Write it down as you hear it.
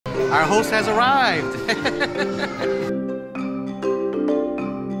our host has arrived.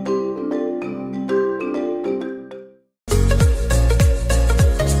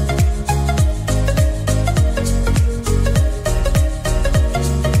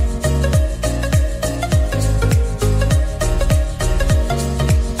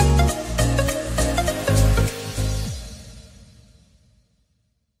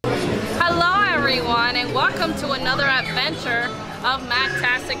 And welcome to another adventure of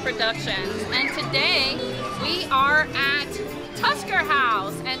Magtastic Productions. And today we are at Tusker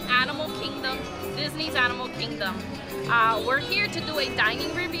House and Animal Kingdom, Disney's Animal Kingdom. We're here to do a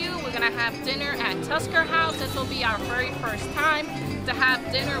dining review. We're gonna have dinner at Tusker House. This will be our very first time to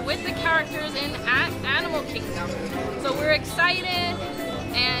have dinner with the characters in Animal Kingdom. So we're excited.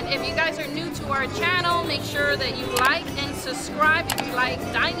 And if you guys are new to our channel, make sure that you like and subscribe if you like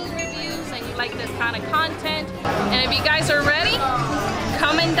dining reviews and you like this kind of content. And if you guys are ready,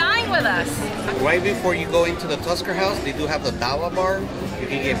 come and dine with us. Right before you go into the Tusker House, they do have the Dawa bar. You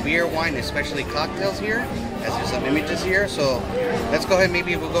can get beer, wine, especially cocktails here, as there's some images here. So let's go ahead,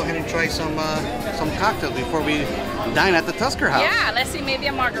 maybe we'll go ahead and try some cocktails before we dine at the Tusker House. Yeah, let's see, maybe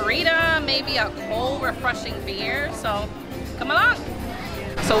a margarita, maybe a cold, refreshing beer. So come along.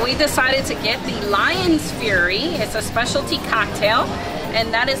 So we decided to get the Lion's Fury. It's a specialty cocktail,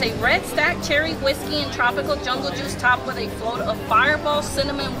 and that is a red stack cherry whiskey and tropical jungle juice topped with a float of Fireball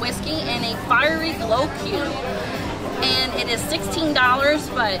cinnamon whiskey and a fiery glow cube. And it is $16,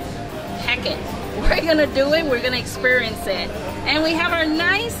 but heck it, we're gonna do it, we're gonna experience it. And we have our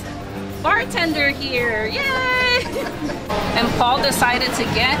nice bartender here, yay! And Paul decided to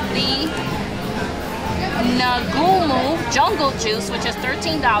get the Nagumu Jungle Juice, which is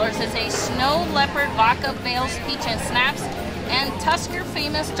 $13. It's a Snow Leopard Vodka Bales Peach and Snaps and Tusker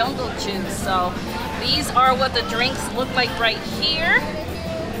Famous Jungle Juice. So these are what the drinks look like right here.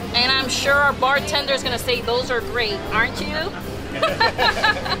 And I'm sure our bartender is going to say those are great, aren't you?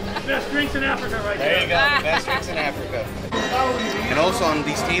 Best drinks in Africa right there. There you go, the best drinks in Africa. And also on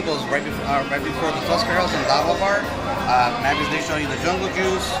these tables, right before the Tusker House and Dawa bar, Mavis, they show you the jungle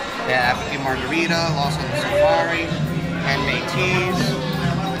juice, the African margarita, also the safari, handmade teas.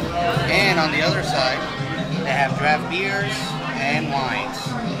 And on the other side, they have draft beers and wines.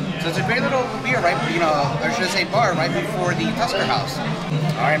 So it's a great little beer, right? You know, or should I say bar, right before the Tusker House.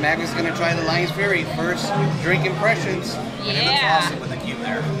 All right, Mavis is gonna try the Lion's Fury. First drink impressions. Yeah. And it looks awesome with the cube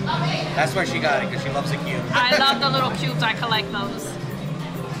there. That's why she got it, because she loves the cube. I love the little cubes. I collect those.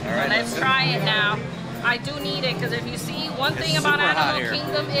 All right, let's try it now. I do need it, because if you see one thing about Animal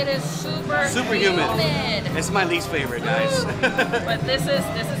Kingdom, it is super humid. It's my least favorite, guys. But this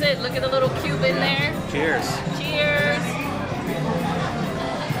is it. Look at the little cube in there. Cheers. Cheers.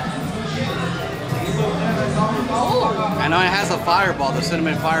 Oh. I know it has a fireball, the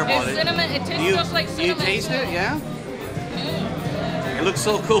cinnamon fireball. It's cinnamon. It tastes just like cinnamon. Do you taste it? Yeah? Mm. It looks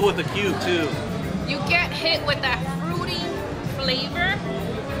so cool with the cube, too. You get hit with that fruity flavor,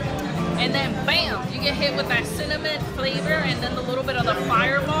 and then bam, you get hit with that cinnamon flavor, and then the little bit of the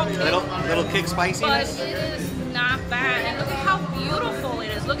fireball kick. Little kick spiciness. But it is not bad. And look at how beautiful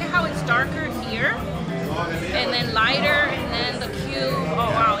it is. Look at how it's darker here, and then lighter, and then the cube.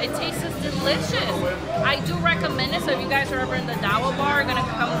 Oh wow, it tastes delicious. I do recommend it. So if you guys are ever in the Dawa bar, gonna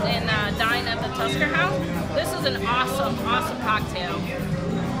come and dine at the Tusker House, this is an awesome cocktail.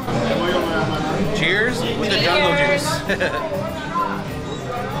 Cheers with the jungle juice.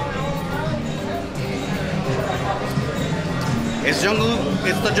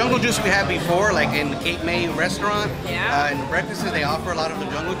 It's the jungle juice we had before, like in the Cape May restaurant. Yeah. In the breakfasts, they offer a lot of the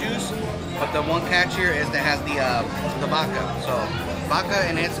jungle juice, but the one catch here is that has the vodka. So vodka,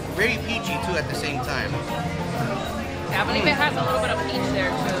 and it's very peachy too at the same time. Yeah, I believe it has a little bit of peach there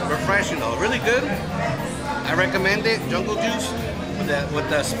too. Refreshing though, really good. I recommend it. Jungle juice with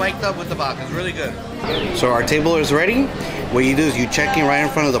the spiked up with the vodka. It's really good. So our table is ready. What you do is you check in right in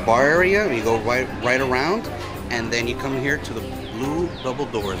front of the bar area. You go right around. And then you come here to the blue double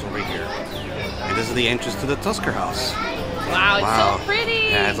doors over here. And this is the entrance to the Tusker House. Wow, it's so pretty.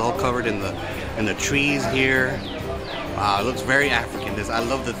 Yeah, it's all covered in the trees here. Wow, it looks very African. I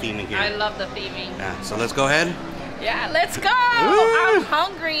love the theming here. I love the theming. Yeah, so let's go ahead. Yeah, let's go. I'm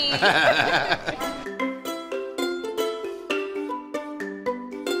hungry.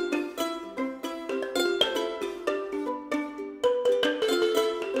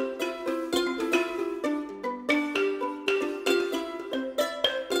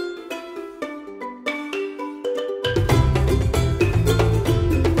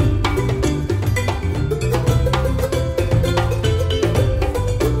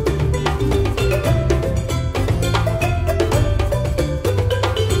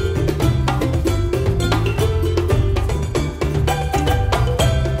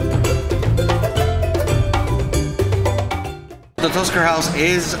 Tusker House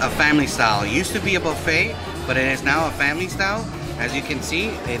is a family style. It used to be a buffet, but it is now a family style. As you can see,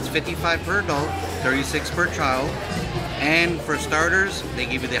 it's $55 per adult, $36 per child. And for starters, they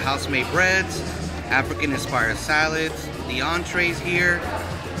give you the house-made breads, African-inspired salads, the entrees here.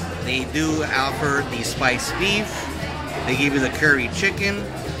 They do offer the spiced beef. They give you the curry chicken,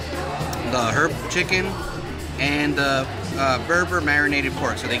 the herb chicken, and the Berber marinated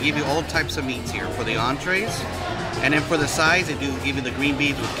pork. So they give you all types of meats here for the entrees. And then for the sides, they do give you the green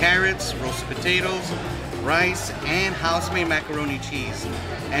beans with carrots, roasted potatoes, rice, and house-made macaroni cheese.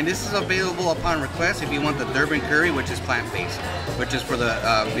 And this is available upon request if you want the Durban curry, which is plant-based, which is for the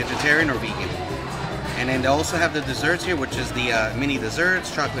vegetarian or vegan. And then they also have the desserts here, which is the mini desserts,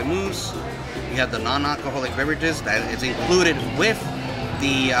 chocolate mousse. You have the non-alcoholic beverages that is included with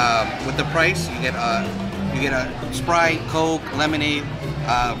the price. You get a Sprite, Coke, lemonade,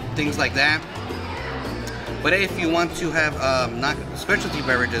 things like that. But if you want to have not specialty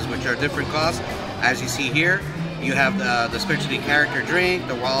beverages, which are different costs, as you see here, you have the specialty character drink,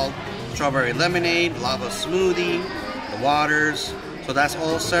 the Walt strawberry lemonade, lava smoothie, the waters. So that's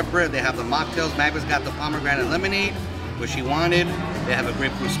all separate. They have the mocktails. Magda's got the pomegranate lemonade, which she wanted. They have a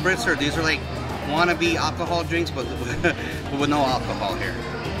grapefruit spritzer. These are like wannabe alcohol drinks, but with no alcohol here.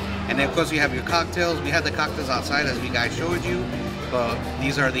 And then of course you have your cocktails. We have the cocktails outside as we guys showed you, but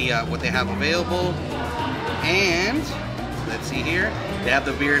these are the what they have available. And let's see here, they have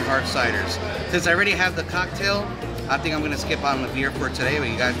the beer and hard ciders. Since I already have the cocktail, I think I'm gonna skip on the beer for today, but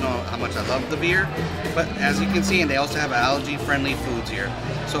you guys know how much I love the beer. But as you can see, and they also have allergy-friendly foods here.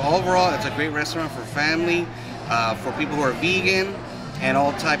 So overall, it's a great restaurant for family, for people who are vegan, and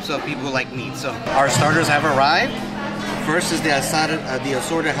all types of people who like meat. So our starters have arrived. First is the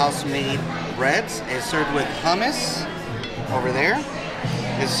assorted house-made breads. It's served with hummus over there.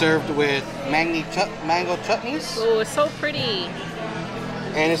 It's served with mango chutneys. Oh, it's so pretty.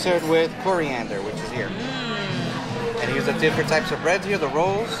 And it's served with coriander, which is here. And here's the different types of breads here, the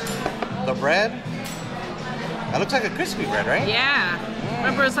rolls, the bread. That looks like a crispy bread, right? Yeah.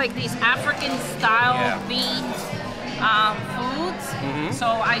 Remember, it's like these African-style beans foods. So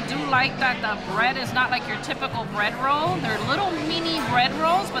I do like that the bread is not like your typical bread roll. They're little mini bread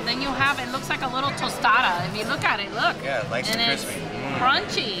rolls, but then you have, it looks like a little tostada. If you look at it, look. Yeah, nice and crispy. It's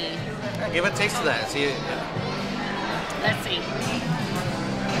crunchy. Yeah, give a taste of that. See it. Let's see.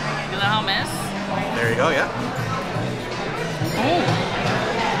 Get the hummus. There you go, yeah. Oh.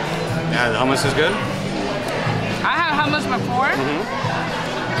 Yeah, the hummus is good. I had hummus before.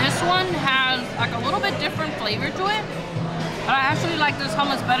 This one has like a little bit different flavor to it. But I actually like this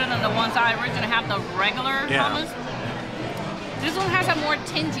hummus better than the ones I originally have, the regular hummus. This one has a more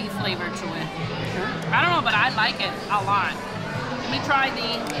tingy flavor to it. I don't know, but I like it a lot. Let me try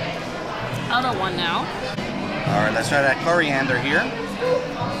the other one now. All right, let's try that coriander here.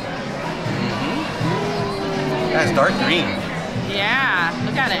 That's dark green. Yeah,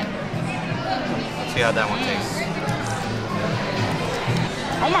 look at it. Let's see how that one tastes.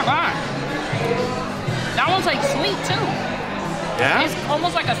 Oh my god. That one's like sweet too. Yeah? It's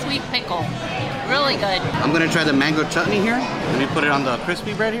almost like a sweet pickle. Really good. I'm gonna try the mango chutney here. Let me put it on the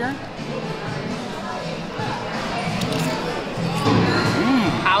crispy bread here.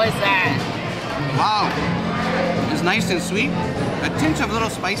 How is that? Wow. It's nice and sweet. A tinge of little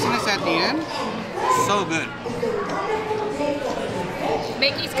spiciness at the end. So good.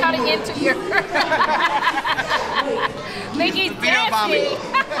 Mickey's cutting into your... Mickey's dancing.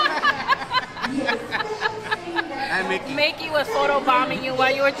 And Mickey. Mickey was photobombing you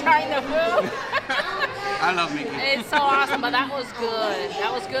while you were trying the food. I love Mickey. It's so awesome, but that was good.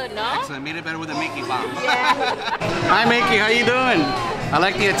 That was good, no? Excellent. Made it better with a Mickey bomb. Yeah. Hi Mickey, how you doing? I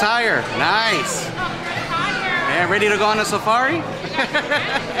like the attire. Nice. Yeah, ready to go on a safari?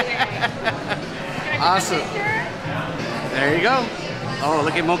 Awesome. There you go. Oh,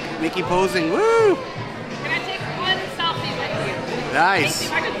 look at Mickey posing. Woo! Can I take one selfie with you? Nice.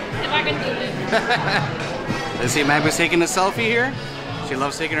 If I can do this. Let's see, Magda's taking a selfie here. She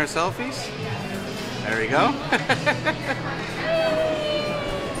loves taking her selfies. There we go.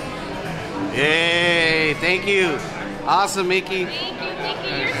 Yay! Thank you. Awesome, Mickey. Thank you,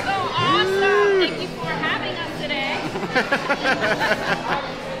 Mickey. You're so awesome. Thank you for having us today.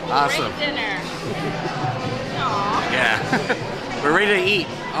 Awesome. Great dinner. Aww. Yeah. We're ready to eat.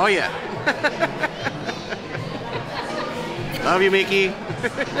 Oh yeah. Love you, Mickey.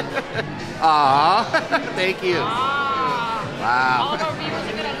 Aww. Thank you. Aww. Wow. All of our viewers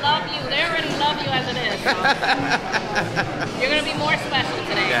are gonna love you. They already love you as it is. So you're gonna be more special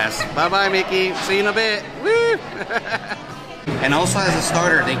today. Yes. Bye-bye, Mickey. See you in a bit. Woo! And also as a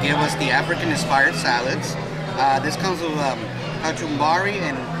starter, they give us the African-inspired salads. This comes with kachumbari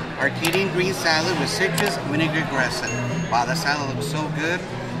and Arcadian green salad with citrus vinegar dressing. Wow, that salad looks so good.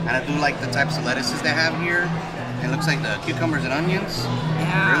 And I do like the types of lettuces they have here. It looks like the cucumbers and onions.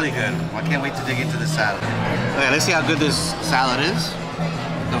 Yeah. Really good. Well, I can't wait to dig into the salad. Okay, let's see how good this salad is.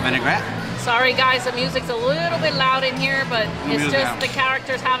 The vinaigrette. Sorry guys, the music's a little bit loud in here, but it's Music just down. the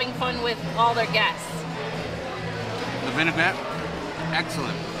characters having fun with all their guests. The vinaigrette,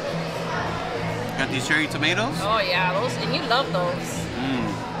 excellent. Got these cherry tomatoes. Oh yeah, those, and you love those.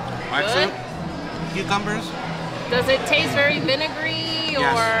 Excellent. Cucumbers. Does it taste very vinegary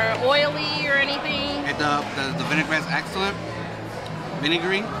Yes. or oily or anything? The vinaigrette's excellent.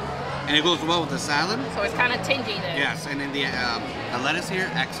 Vinegary. And it goes well with the salad. So it's kind of tingy then. Yes, and then the lettuce here,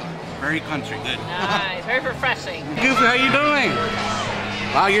 excellent. Very country, good. Nice, very refreshing. Goofy, how you doing?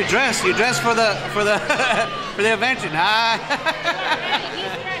 Wow, you're dressed. You're dressed for the for the adventure. Nah.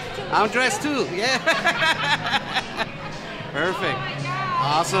 I'm dressed too. Yeah. Perfect.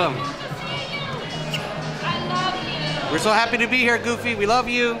 Awesome. I love you. We're so happy to be here, Goofy. We love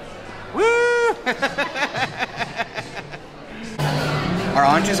you. Woo! Our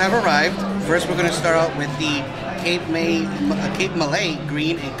entrees have arrived. First, we're going to start out with the Cape Malay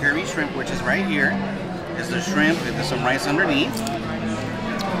green and curry shrimp, which is right here. Is the shrimp and there's some rice underneath.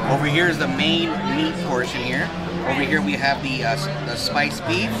 Over here is the main meat portion here. Over here we have the spiced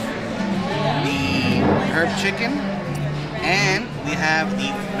beef, the herb chicken, and we have the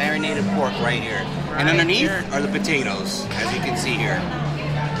marinated pork right here. And underneath are the potatoes, as you can see here.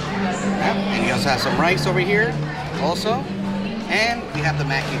 Yep. And you also have some rice over here, also. And we have the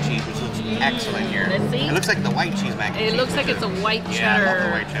mac and cheese, which looks excellent here. Let's see. It looks like the white cheese mac and cheese. It looks like it's a white cheddar. Yeah, I love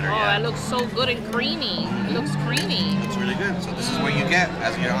the white cheddar, Oh, yeah. it looks so good and creamy. It looks creamy. Looks really good. So this is what you get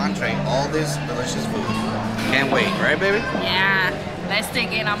as your entree. All this delicious food. Can't wait, right, baby? Yeah, let's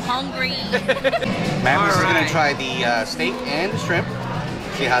dig in. I'm hungry. Mavis is All gonna right. try the steak and the shrimp.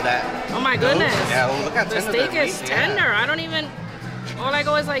 See how that Oh my goes. goodness. Yeah, well, look how The tender steak that is meat- tender. Yeah. I don't even, all I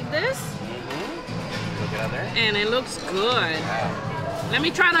go is like this, Look at there. and it looks good. Wow. Let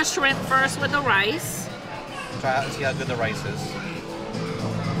me try the shrimp first with the rice. Try out and see how good the rice is.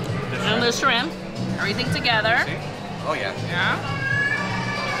 And the shrimp. Everything together. See? Oh yeah. Yeah.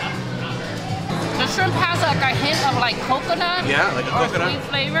 The shrimp has like a hint of like coconut. Yeah, like a or coconut. sweet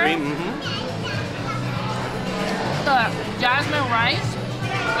flavor. Green, The jasmine rice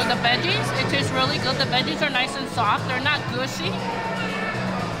with the veggies, it tastes really good. The veggies are nice and soft. They're not gushy.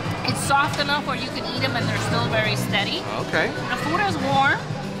 It's soft enough where you can eat them and they're still very steady. Okay. The food is warm,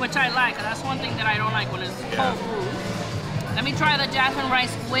 which I like. That's one thing that I don't like when it's Yeah. cold food. Let me try the jasmine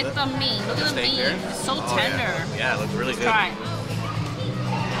rice with the meat. Look at the steak meat. there. It's so Oh, tender. Yeah, it looks really good. Try.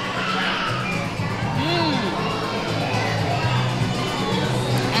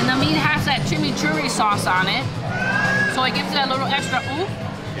 And the meat has that chimichurri sauce on it. So it gives it a little extra oomph.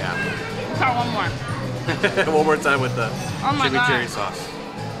 Yeah. Try one more. One more time with the Oh my chimichurri God. sauce.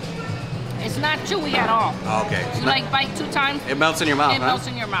 It's not chewy at all. Oh, okay. You like bite 2 times, It melts in your mouth, it huh? melts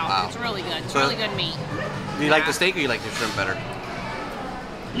in your mouth. Wow. It's really good. It's So- really good meat. Do you like the steak or you like the shrimp better?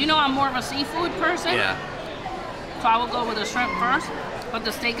 You know I'm more of a seafood person. Yeah. So I will go with the shrimp first. But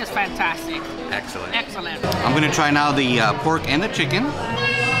the steak is fantastic. Excellent. Excellent. I'm gonna try now the pork and the chicken.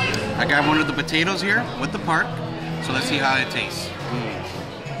 I got one of the potatoes here with the pork, so let's see how it tastes.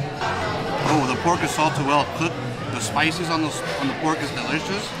 Oh, the pork is salted well cooked. The spices on the pork is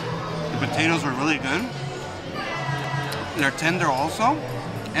delicious. The potatoes are really good. They're tender also,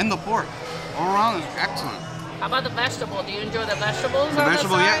 and the pork all around is excellent. How about the vegetable? Do you enjoy the vegetables? The on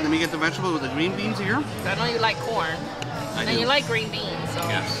vegetable, the yeah. side? Let me get the vegetable with the green beans here. I know you like corn. I And do. you like green beans. So.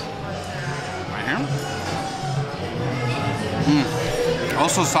 Yes. Right here.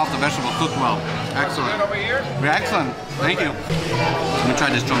 Also soft, the vegetable cooked well. Excellent. Over here. Yeah, excellent. Thank you. Let me try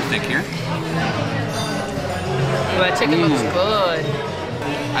this drumstick here. That chicken looks good.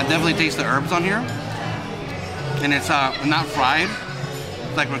 I definitely taste the herbs on here. And it's not fried.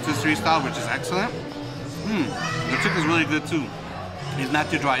 It's like rotisserie style, which is excellent. The chicken's really good too. It's not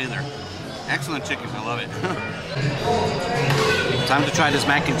too dry either. Excellent chicken, I love it. Time to try this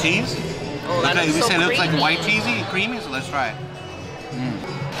mac and cheese. Oh, that We looks so said it looks like creamy. white cheesy and creamy, so let's try it.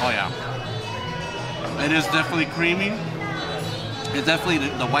 Oh yeah. It is definitely creamy. It's definitely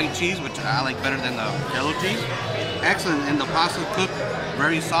the white cheese, which I like better than the yellow cheese. Excellent, and the pasta cooked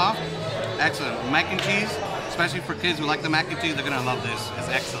very soft. Excellent. Mac and cheese, especially for kids who like the mac and cheese, they're gonna love this. It's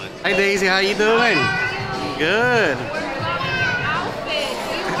excellent. Hi Daisy, how you doing? Good. Outfit.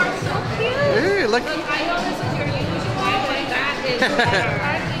 You are so cute. Hey, look. I know this is your usual way, but that is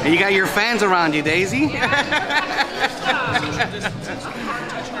better. You got your fans around you, Daisy.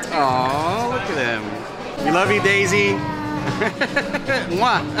 Oh, look at them. We love you, Daisy.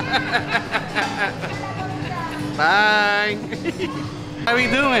 Mwah. Bye. How are we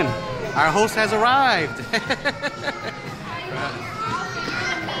doing? Our host has arrived.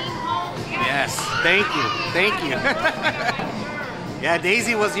 Yes, thank you, thank you. Yeah,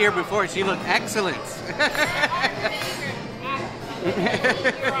 Daisy was here before. She looked excellent.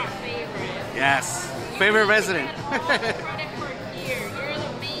 Yes, favorite resident.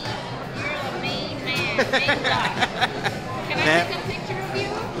 Can I take a picture of you?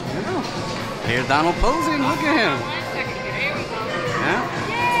 Here's Donald posing. Look at him. 1 second here. There we go. Yeah.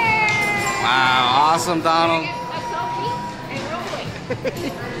 Yay! Wow, awesome, Donald. A selfie and rolling.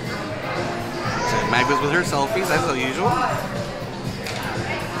 So Magda's with her selfies, as usual.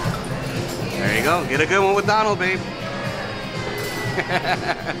 There you go. Get a good one with Donald, babe.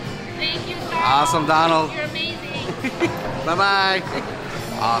 Thank you, Donald. Awesome, Donald. You're amazing. Bye-bye.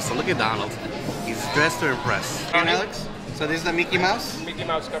 Awesome. Look at Donald. He's dressed to impress. And Alex? So this is the Mickey Mouse? Mickey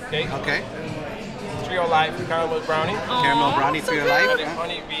Mouse cupcake. Okay. Trio Life caramel brownie. Caramel brownie for your life. And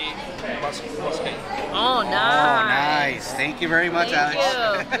honey bee muscade. Oh, Oh, nice. nice. Thank you very much, Thank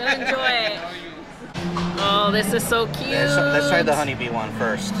Alex. you. Gonna enjoy it. Oh, this is so cute. Let's try the honeybee one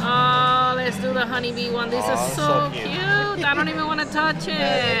first. Oh, let's do the honeybee one. This Oh, is so so cute. cute. I don't even want to touch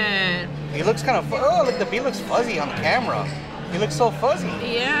it. He looks kind of, oh, look, the bee looks fuzzy on the camera. He looks so fuzzy.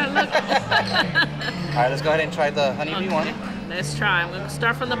 Yeah, look. All right, let's go ahead and try the honeybee one. Let's try. I'm going to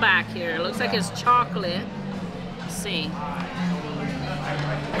start from the back here. It looks like it's chocolate. Let's see.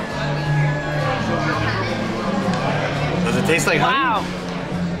 Does it taste like honey? Wow.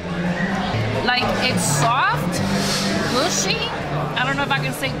 Like it's soft, gushy. I don't know if I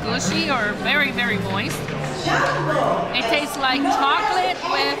can say gushy or very, very moist. It tastes like chocolate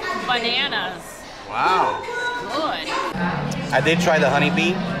with bananas. Wow. Good. I did try the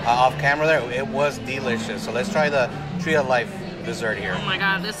honeybee off camera there. It was delicious. So let's try the Tree of Life dessert here. Oh my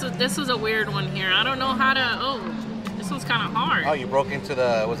God, this was a weird one here. I don't know how to. Oh, this one's kind of hard. Oh, you broke into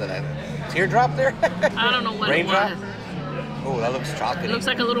the, what was it, a teardrop there? I don't know what Raindrop? it was. Oh, that looks chocolatey. It looks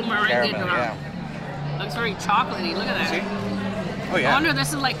like a little meringue Caramel, drop. yeah. Looks very chocolatey. Look at that. See? Oh, I yeah. wonder if this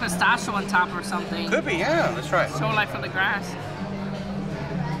is like pistachio on top or something. Could be, yeah. Let's try it. So like for the grass.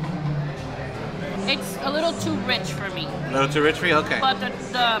 It's a little too rich for me. A little too rich for you? Okay. But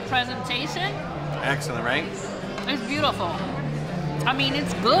the presentation Excellent, right? is beautiful. I mean,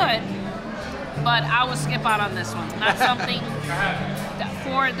 it's good, but I would skip out on this one. Not something that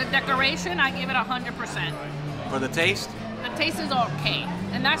for the decoration, I give it 100%. For the taste? The taste is okay,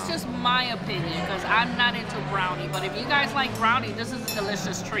 and that's just my opinion because I'm not into brownie. But if you guys like brownie, this is a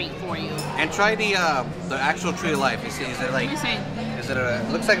delicious treat for you. And try the actual Tree of Life. You see, is it like? Let me see. Is it a? It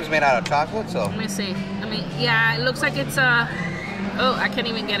looks like it's made out of chocolate. So. Let me see. I mean, yeah, it looks like it's oh, I can't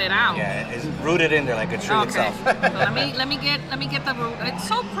even get it out. Yeah, it's rooted in there like a tree itself. So let me get the root. It's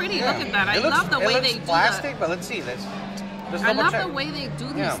so pretty. Yeah. Look at that. I It looks- love the way it they looks do plastic, but let's see. Let's I double love check. the way they do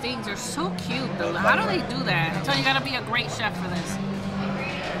these Yeah. things. They're so cute. Though. How do they do that? So you gotta be a great chef for this.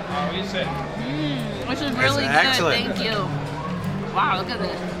 What do you say? Which is really good. excellent. Thank you. Wow, look at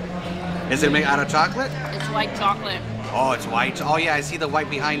this. Is it made out of chocolate? It's white chocolate. Oh, it's white. Oh yeah, I see the white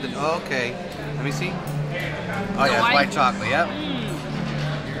behind it. Oh, okay. Let me see. Oh The yeah, white- it's white chocolate. Yep.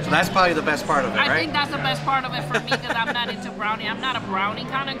 So that's probably the best part of it, I right? think that's the best part of it for me because I'm not into brownie. I'm not a brownie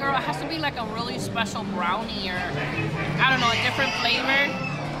kind of girl. It has to be like a really special brownie or, I don't know, a different flavor.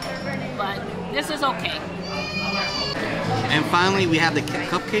 But this is okay. And finally, we have the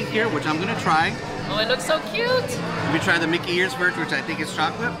cupcake here, which I'm gonna try. Oh, it looks so cute. Let me try the Mickey ears first, which I think is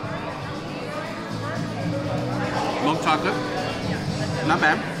chocolate. Milk chocolate. Not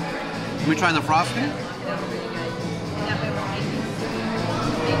bad. Let me try the frosting.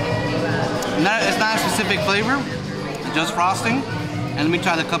 It's not a specific flavor, just frosting. And let me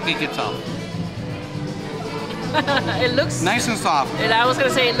try the cupcake itself. It looks Nice and soft, And I was gonna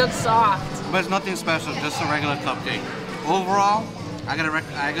say it looks soft. but it's nothing special, just a regular cupcake. Overall, I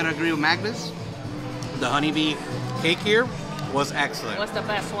gotta agree with Magda's. The honeybee cake here was excellent. What's the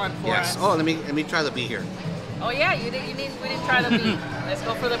best one for Yes. us? Oh, let me try the bee here. Oh yeah, we didn't try the beet. Let's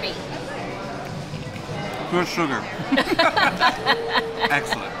go for the beet. Pure sugar.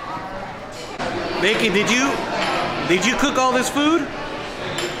 Excellent. Becky, did you cook all this food?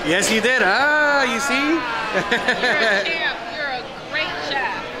 Yes, you did. Ah, you see? You're a champ. You're a great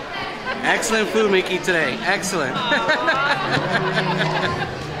chef. Excellent food, Mickey, today. Excellent.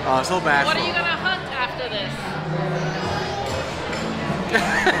 Oh, so bashful. What are you gonna hunt after this?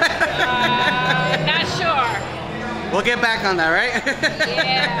 Not sure. We'll get back on that, right?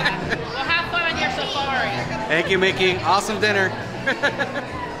 Yeah. Well, have fun on your safari. Thank you, Mickey. Awesome dinner.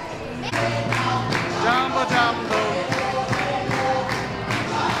 Jumbo, jumbo.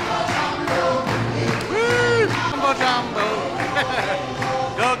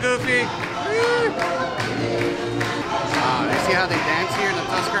 Goofy. You see how they dance here in the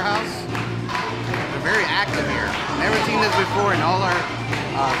Tusker House? They're very active here. Never seen this before in all our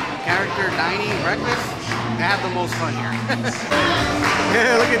character dining breakfast. They have the most fun here.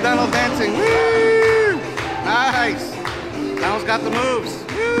 Yeah, look at Donald dancing. Woo! Nice. Donald's got the moves.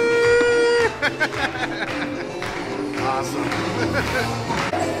 Woo! Awesome.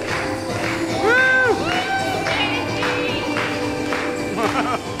 Woo!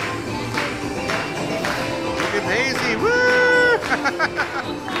 Look at Daisy. Woo!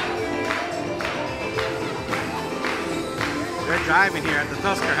 They're driving here at the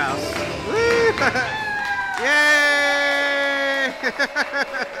Tusker House. Woo! Yay!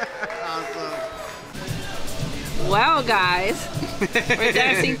 Awesome. Well, guys, we're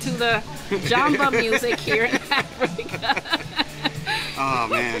dancing to the jamba music here in Africa. Oh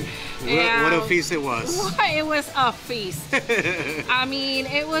man, Yeah. what a feast it was. It was a feast. I mean,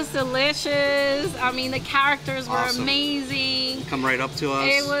 it was delicious. I mean, the characters were Awesome. amazing. Come right up to us.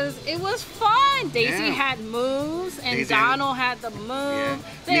 It was fun. Daisy Yeah. had moves, and Daisy Donald had the move. Yeah.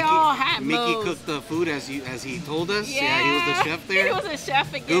 They all had Mickey moves. cooked the food as he told us. Yeah. Yeah, he was the chef there. He was a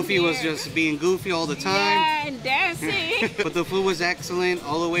chef again. Goofy was here. just being goofy all the time. Yeah, and dancing. But the food was excellent,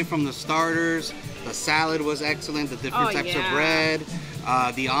 all the way from the starters. The salad was excellent. The different types of yeah. bread.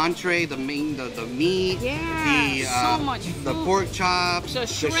 The entree, the meat, Yeah, so much food. the pork chops, The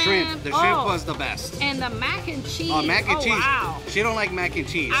shrimp. The shrimp Oh. was the best. And the mac and cheese. Oh, mac and cheese. Wow. She don't like mac and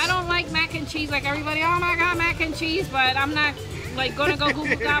cheese. I don't like mac and cheese like everybody. Oh my god, mac and cheese, but I'm not like gonna go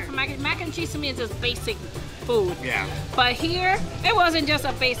Google God for mac and cheese. To me, it's just basic food. Yeah. But here, it wasn't just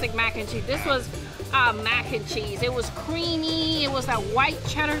a basic mac and cheese. This was mac and cheese. It was creamy. It was that white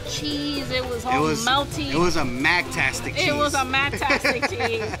cheddar cheese. It was all melty. It was a Magtastic cheese. It was a Magtastic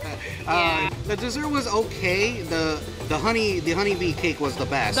cheese. Yeah. The dessert was okay. The honeybee cake was the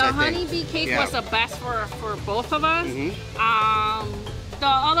best. The I think. honeybee cake Yeah. was the best for both of us. Mhm. The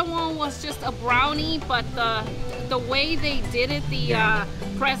other one was just a brownie, but the way they did it, the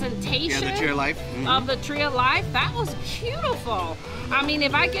presentation Yeah, the Tree of Life. Mhm. of the Tree of Life, that was beautiful. I mean,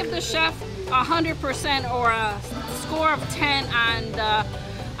 if I give the chef 100% or a score of 10 on the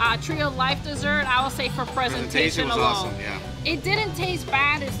Tree of Life dessert, I would say for presentation was alone. awesome, yeah. It didn't taste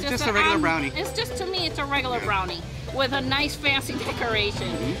bad. It's just a regular brownie. It's just, to me, it's a regular brownie with a nice fancy decoration.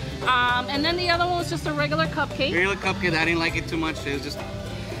 Mm-hmm. And then the other one was just a regular cupcake. Regular cupcake. I didn't like it too much. It was just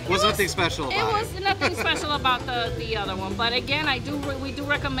nothing special about it. It was nothing special about the other one. But again, we do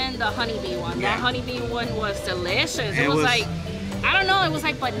recommend the honeybee one. Yeah. The honeybee one was delicious. It It was was- like, I don't know, it was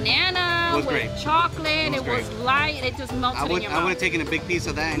like banana It was with great. chocolate. It was great. light. It just melted in your I would mouth. have taken a big piece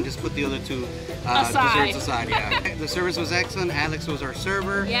of that and just put the other two Aside. desserts aside. Yeah. The service was excellent. Alex was our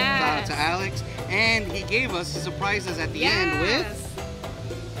server. Yes. Shout out to Alex. And he gave us surprises at the end Yes.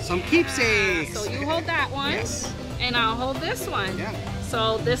 with some keepsakes. So you hold that one, Yes. and I'll hold this one. Yeah.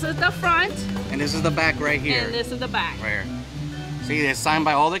 So this is the front, And this is the back right here. and this is the back. Right here. See, it's signed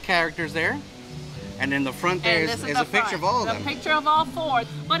by all the characters there. And then the front there And is this is a the picture front. of all of the them. picture of all four.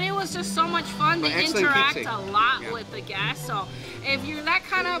 But it was just so much fun to But excellent interact keepsake. a lot Yeah. with the guests. So if you're that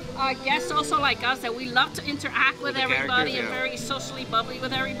kind of guest also like us, that we love to interact with the everybody characters, and yeah. very socially bubbly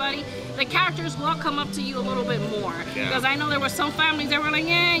with everybody, the characters will come up to you a little bit more. Yeah. Because I know there were some families that were like,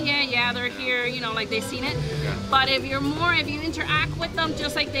 yeah, they're here, you know, like they've seen it. Yeah. But if you interact with them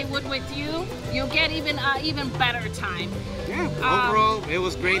just like they would with you, you'll get even better time. Yeah, overall, it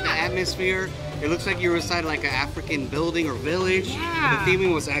was great. The yeah. atmosphere. It looks like you're inside like an African building or village. Yeah. The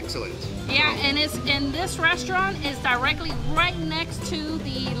theming was excellent. Yeah, and this restaurant is directly right next to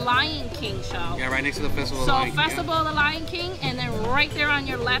the Lion King show. Yeah, right next to the Festival of So the Lion King, Festival of the Lion King, and then right there on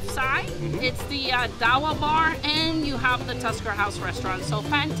your left side, it's the Dawa bar, and you have the Tusker House restaurant. So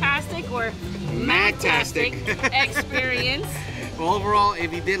fantastic or Magtastic. experience. Well, overall,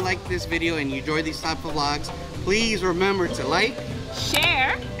 if you did like this video and you enjoyed these type of vlogs, please remember to like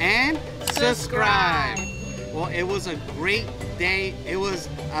Share. and subscribe. Subscribe. Well, it was a great day. It was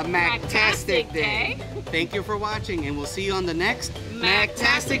a Magtastic day. Thank you for watching, and we'll see you on the next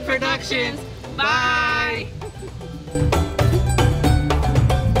Magtastic Productions. Bye.